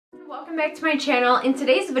Welcome back to my channel. In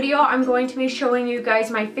today's video, I'm going to be showing you guys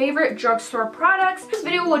my favorite drugstore products. This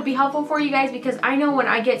video would be helpful for you guys because I know when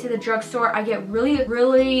I get to the drugstore, I get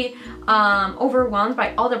really overwhelmed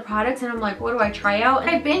by all the products and I'm like, what do I try out?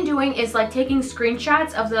 What I've been doing is like taking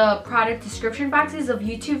screenshots of the product description boxes of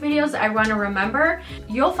YouTube videos that I want to remember.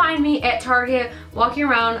 You'll find me at Target walking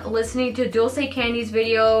around listening to Dulce Candy's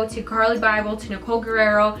video, to Carly Bible, to Nicole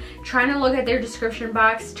Guerrero, trying to look at their description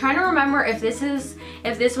box, trying to remember if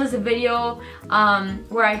this was a video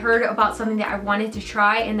where I heard about something that I wanted to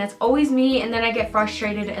try, and that's always me, and then I get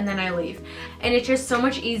frustrated and then I leave. And it's just so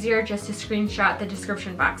much easier just to screenshot the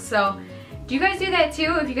description box. So do you guys do that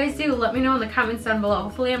too? If you guys do, let me know in the comments down below.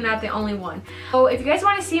 Hopefully I'm not the only one. So if you guys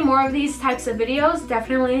want to see more of these types of videos,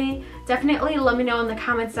 definitely let me know in the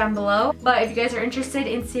comments down below. But if you guys are interested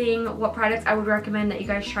in seeing what products I would recommend that you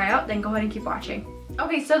guys try out, then go ahead and keep watching.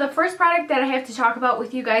 Okay, so the first product that I have to talk about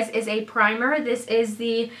with you guys is a primer. This is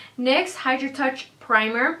the NYX Hydra Touch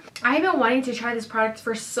Primer. I have been wanting to try this product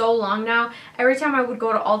for so long now. Every time I would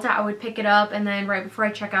go to Ulta, I would pick it up, and then right before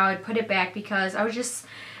I check out, I'd put it back because I was just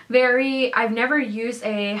I've never used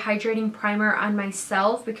a hydrating primer on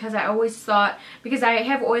myself because I always thought, because I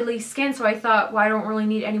have oily skin, so I thought, well, I don't really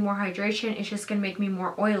need any more hydration, it's just gonna make me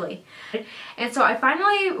more oily. And so I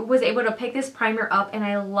finally was able to pick this primer up and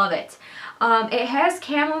I love it. It has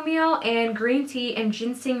chamomile and green tea and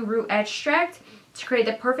ginseng root extract to create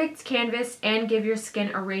the perfect canvas and give your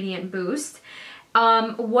skin a radiant boost.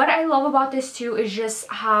 What I love about this too is just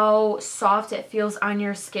how soft it feels on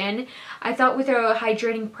your skin. I thought with a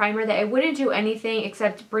hydrating primer that it wouldn't do anything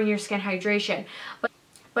except bring your skin hydration.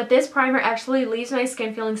 But this primer actually leaves my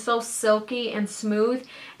skin feeling so silky and smooth,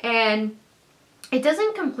 and it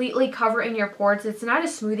doesn't completely cover in your pores. It's not a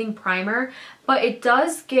smoothing primer, but it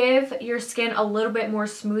does give your skin a little bit more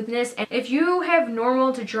smoothness. And if you have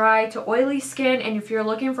normal to dry to oily skin, and if you're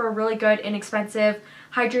looking for a really good, inexpensive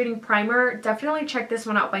hydrating primer, definitely check this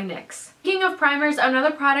one out by NYX. Speaking of primers,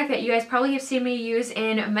 another product that you guys probably have seen me use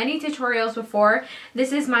in many tutorials before,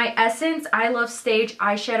 this is my Essence I Love Stage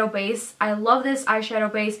eyeshadow base. I love this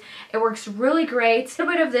eyeshadow base. It works really great. A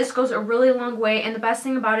little bit of this goes a really long way, and the best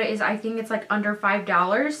thing about it is I think it's like under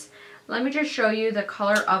 $5. Let me just show you the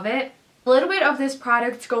color of it. A little bit of this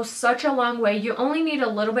product goes such a long way. You only need a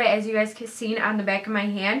little bit, as you guys can see on the back of my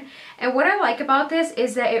hand. And what I like about this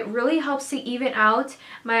is that it really helps to even out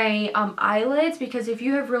my eyelids, because if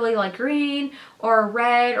you have really like green or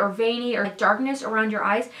red or veiny or darkness around your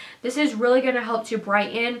eyes, this is really going to help to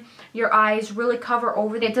brighten your eyes, really cover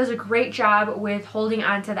over it. It does a great job with holding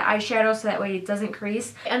onto the eyeshadow so that way it doesn't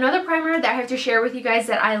crease. Another primer that I have to share with you guys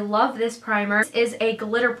that I love this primer is a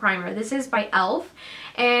glitter primer. This is by e.l.f.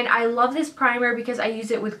 And I love this primer because I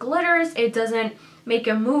use it with glitters. It doesn't make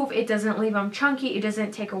them move, it doesn't leave them chunky, it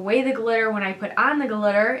doesn't take away the glitter when I put on the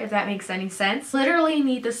glitter, if that makes any sense. Literally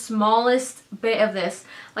need the smallest bit of this.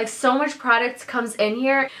 Like, so much product comes in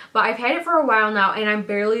here, but I've had it for a while now and I'm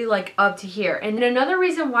barely like up to here. And another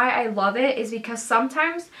reason why I love it is because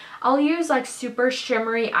sometimes I'll use like super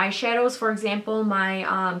shimmery eyeshadows, for example my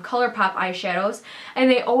ColourPop eyeshadows, and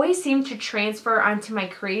they always seem to transfer onto my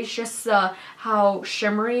crease, just how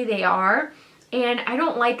shimmery they are. And I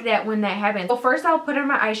don't like that when that happens. Well, first I'll put on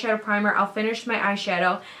my eyeshadow primer, I'll finish my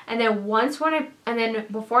eyeshadow, and then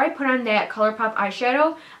before I put on that ColourPop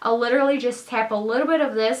eyeshadow, I'll literally just tap a little bit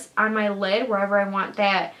of this on my lid wherever I want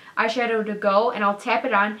that eyeshadow to go, and I'll tap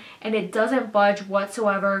it on and it doesn't budge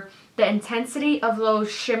whatsoever. The intensity of those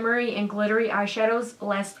shimmery and glittery eyeshadows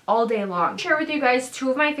lasts all day long. I'll share with you guys two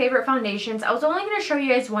of my favorite foundations. I was only going to show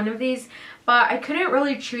you guys one of these, but I couldn't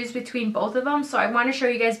really choose between both of them, so I want to show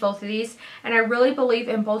you guys both of these, and I really believe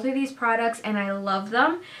in both of these products and I love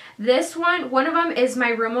them. This one of them is my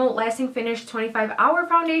Rimmel Lasting Finish 25-Hour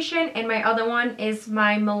Foundation, and my other one is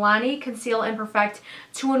my Milani Conceal and Perfect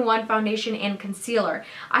 2-in-1 Foundation and Concealer.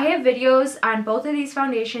 I have videos on both of these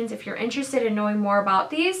foundations. If you're interested in knowing more about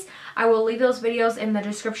these, I will leave those videos in the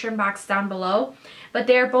description box down below. But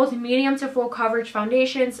they are both medium to full coverage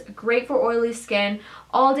foundations, great for oily skin,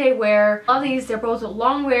 all day wear. Love these. They're both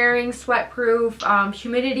long wearing, sweat proof,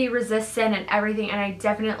 humidity resistant and everything, and I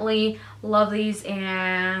definitely love these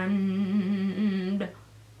and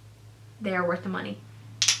they're worth the money.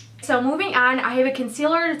 So moving on, I have a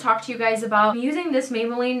concealer to talk to you guys about. I'm using this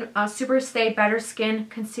Maybelline Super Stay Better Skin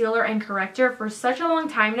Concealer and Corrector for such a long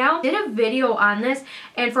time now. I did a video on this,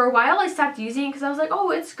 and for a while I stopped using it because I was like,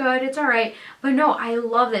 oh, it's good, it's alright. But no, I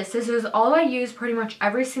love this. This is all I use pretty much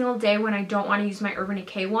every single day when I don't want to use my Urban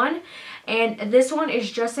Decay one. And this one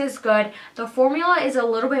is just as good. The formula is a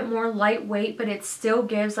little bit more lightweight, but it still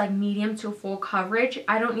gives like medium to full coverage.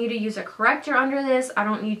 I don't need to use a corrector under this. I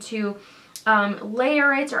don't need to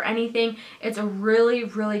layer it or anything. It's a really,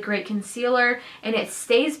 really great concealer, and it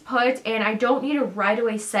stays put, and I don't need to right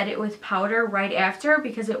away set it with powder right after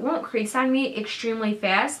because it won't crease on me extremely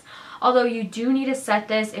fast. Although you do need to set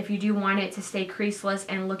this if you do want it to stay creaseless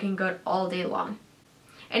and looking good all day long.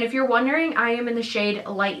 And if you're wondering, I am in the shade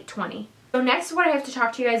Light 20. So next, what I have to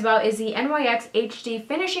talk to you guys about is the NYX HD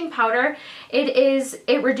Finishing Powder.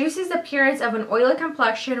 It reduces the appearance of an oily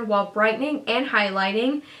complexion while brightening and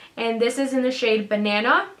highlighting. And this is in the shade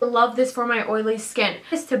Banana. I love this for my oily skin.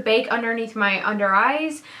 This to bake underneath my under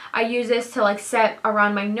eyes. I use this to like set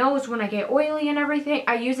around my nose when I get oily and everything.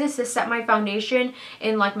 I use this to set my foundation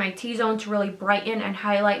in like my T-zone to really brighten and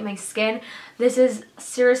highlight my skin. This is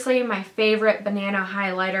seriously my favorite banana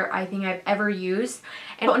highlighter I think I've ever used.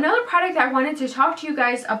 And another product that I wanted to talk to you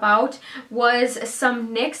guys about was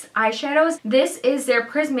some NYX eyeshadows. This is their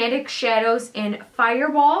Prismatic Shadows in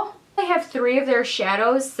Fireball. I have 3 of their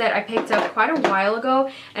shadows that I picked up quite a while ago,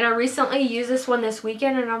 and I recently used this one this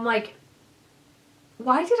weekend, and I'm like,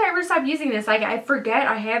 why did I ever stop using this? Like, I forget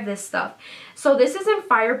I have this stuff. So this is in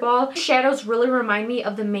Fireball. Shadows really remind me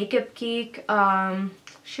of the Makeup Geek,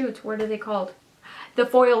 shoot, what are they called? The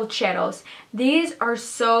foiled shadows. These are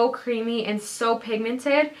so creamy and so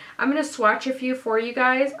pigmented. I'm going to swatch a few for you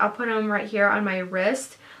guys. I'll put them right here on my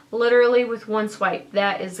wrist. Literally with one swipe,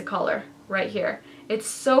 that is the color right here. It's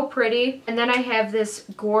so pretty. And then I have this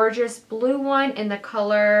gorgeous blue one in the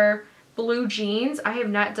color Blue Jeans. I have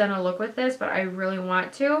not done a look with this, but I really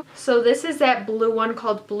want to. So this is that blue one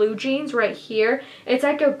called Blue Jeans right here. It's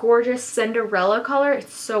like a gorgeous Cinderella color.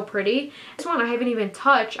 It's so pretty. This one I haven't even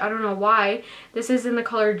touched. I don't know why. This is in the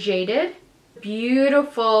color Jaded.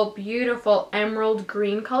 Beautiful, beautiful emerald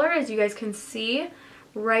green color, as you guys can see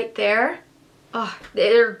right there. Oh,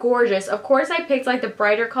 they're gorgeous. Of course, I picked like the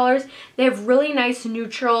brighter colors. They have really nice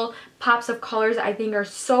neutral pops of colors I think are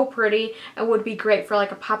so pretty and would be great for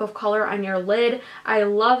like a pop of color on your lid. I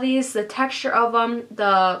love these, the texture of them,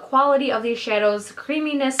 the quality of these shadows, the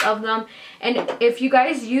creaminess of them. And if you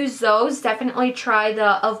guys use those, definitely try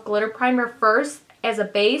the e.l.f. glitter primer first as a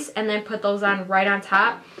base and then put those on right on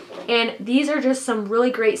top. And these are just some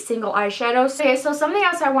really great single eyeshadows. Okay, so something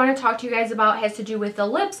else I want to talk to you guys about has to do with the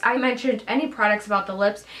lips. I mentioned any products about the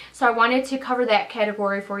lips, so I wanted to cover that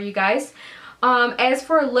category for you guys. As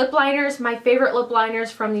for lip liners, my favorite lip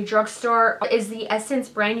liners from the drugstore is the Essence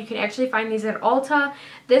brand. You can actually find these at Ulta.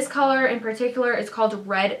 This color in particular is called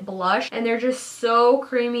Red Blush, and they're just so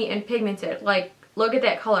creamy and pigmented. Like, look at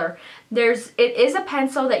that color. It is a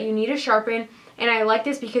pencil that you need to sharpen. And I like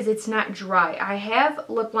this because it's not dry. I have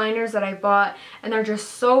lip liners that I bought and they're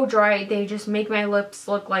just so dry. They just make my lips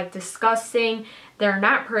look like disgusting. They're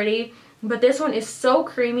not pretty. But this one is so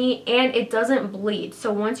creamy and it doesn't bleed.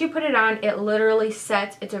 So once you put it on, it literally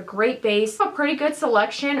sets. It's a great base. A pretty good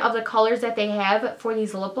selection of the colors that they have for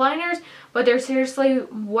these lip liners. But they're seriously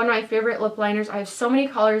one of my favorite lip liners. I have so many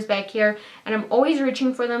colors back here and I'm always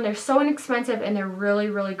reaching for them. They're so inexpensive and they're really,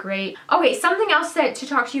 really great. Okay, something else to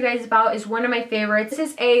talk to you guys about is one of my favorites.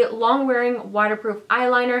 This is a long-wearing waterproof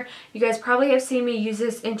eyeliner. You guys probably have seen me use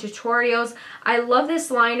this in tutorials. I love this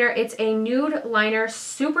liner. It's a nude liner,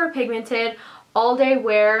 super pigmented, all day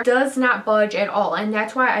wear, does not budge at all, and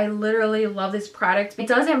that's why I literally love this product. It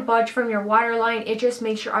doesn't budge from your waterline. It just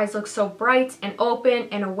makes your eyes look so bright and open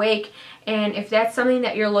and awake. And if that's something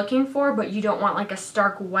that you're looking for but you don't want like a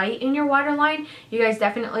stark white in your waterline, you guys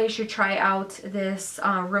definitely should try out this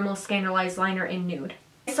Rimmel Scandaeyes liner in Nude.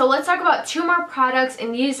 So let's talk about 2 more products,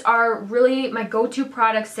 and these are really my go-to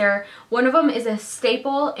products there. One of them is a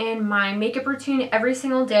staple in my makeup routine every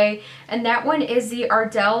single day, and that one is the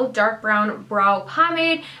Ardell Dark Brown Brow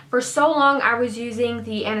Pomade. For so long I was using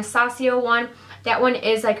the Anastasia one. That one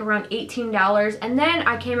is like around $18, and then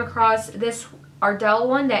I came across this Ardell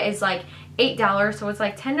one that is like $8, so it's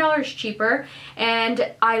like $10 cheaper,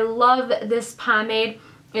 and I love this pomade.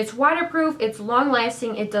 It's waterproof, it's long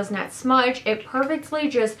lasting, it does not smudge, it perfectly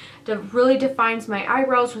just really defines my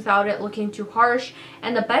eyebrows without it looking too harsh.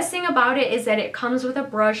 And the best thing about it is that it comes with a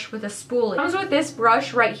brush with a spoolie. It comes with this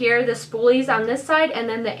brush right here, the spoolie's on this side and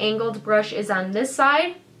then the angled brush is on this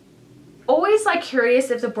side. Always like curious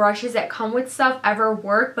if the brushes that come with stuff ever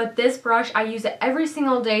work, but this brush, I use it every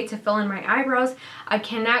single day to fill in my eyebrows. I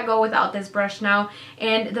cannot go without this brush now,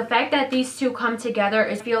 and the fact that these two come together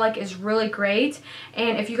I feel like is really great.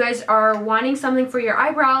 And if you guys are wanting something for your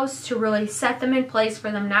eyebrows to really set them in place for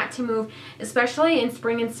them not to move, especially in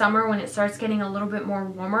spring and summer when it starts getting a little bit more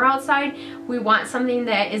warmer outside, we want something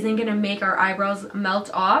that isn't going to make our eyebrows melt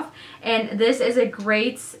off, and this is a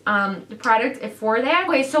great product for that.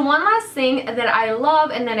 Okay, so one last thing that I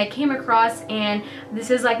love and that I came across, and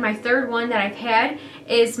this is like my 3rd one that I've had,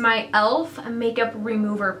 is my e.l.f. makeup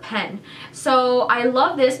remover pen. So I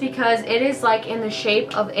love this because it is like in the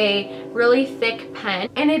shape of a really thick pen,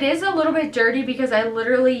 and it is a little bit dirty because I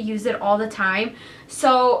literally use it all the time.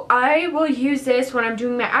 So I will use this when I'm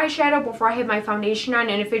doing my eyeshadow before I have my foundation on,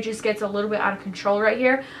 and if it just gets a little bit out of control right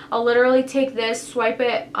here, I'll literally take this, swipe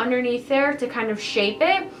it underneath there to kind of shape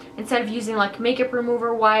it instead of using like makeup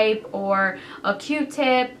remover wipe or a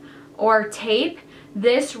Q-tip or tape.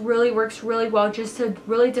 This really works really well just to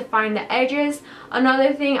really define the edges.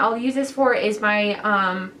 Another thing I'll use this for is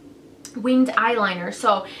my winged eyeliner.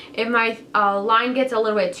 So if my line gets a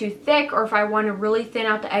little bit too thick, or if I want to really thin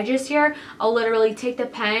out the edges here, I'll literally take the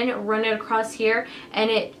pen, run it across here, and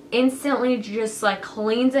it instantly just like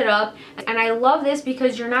cleans it up. And I love this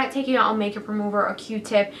because you're not taking out a makeup remover, a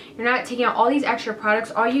Q-tip, you're not taking out all these extra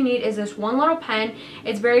products. All you need is this one little pen.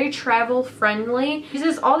 It's very travel friendly. I use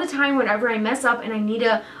this all the time whenever I mess up and I need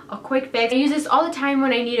a quick fix. I use this all the time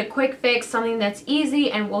when I need a quick fix, something that's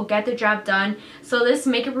easy and will get the job done. So this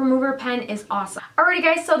makeup remover pen is awesome. Alrighty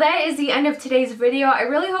guys, so that is the end of today's video. I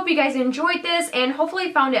really hope you guys enjoyed this and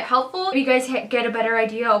hopefully found it helpful. If you guys get a better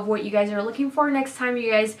idea of what you guys are looking for next time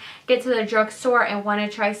you guys get to the drugstore and want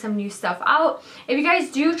to try some new stuff out. If you guys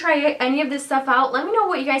do try any of this stuff out, let me know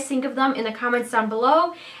what you guys think of them in the comments down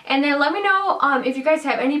below. And then let me know if you guys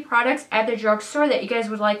have any products at the drugstore that you guys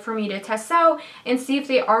would like for me to test out and see if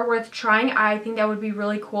they are worth trying. I think that would be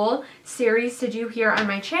really cool series to do here on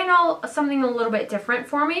my channel, something a little bit different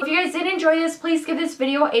for me. If you guys did enjoy this, please give this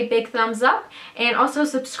video a big thumbs up and also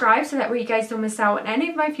subscribe so that way you guys don't miss out on any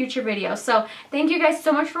of my future videos. So thank you guys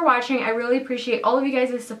so much for watching. I really appreciate all of you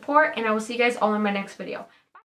guys' support, and I will see you guys all in my next video.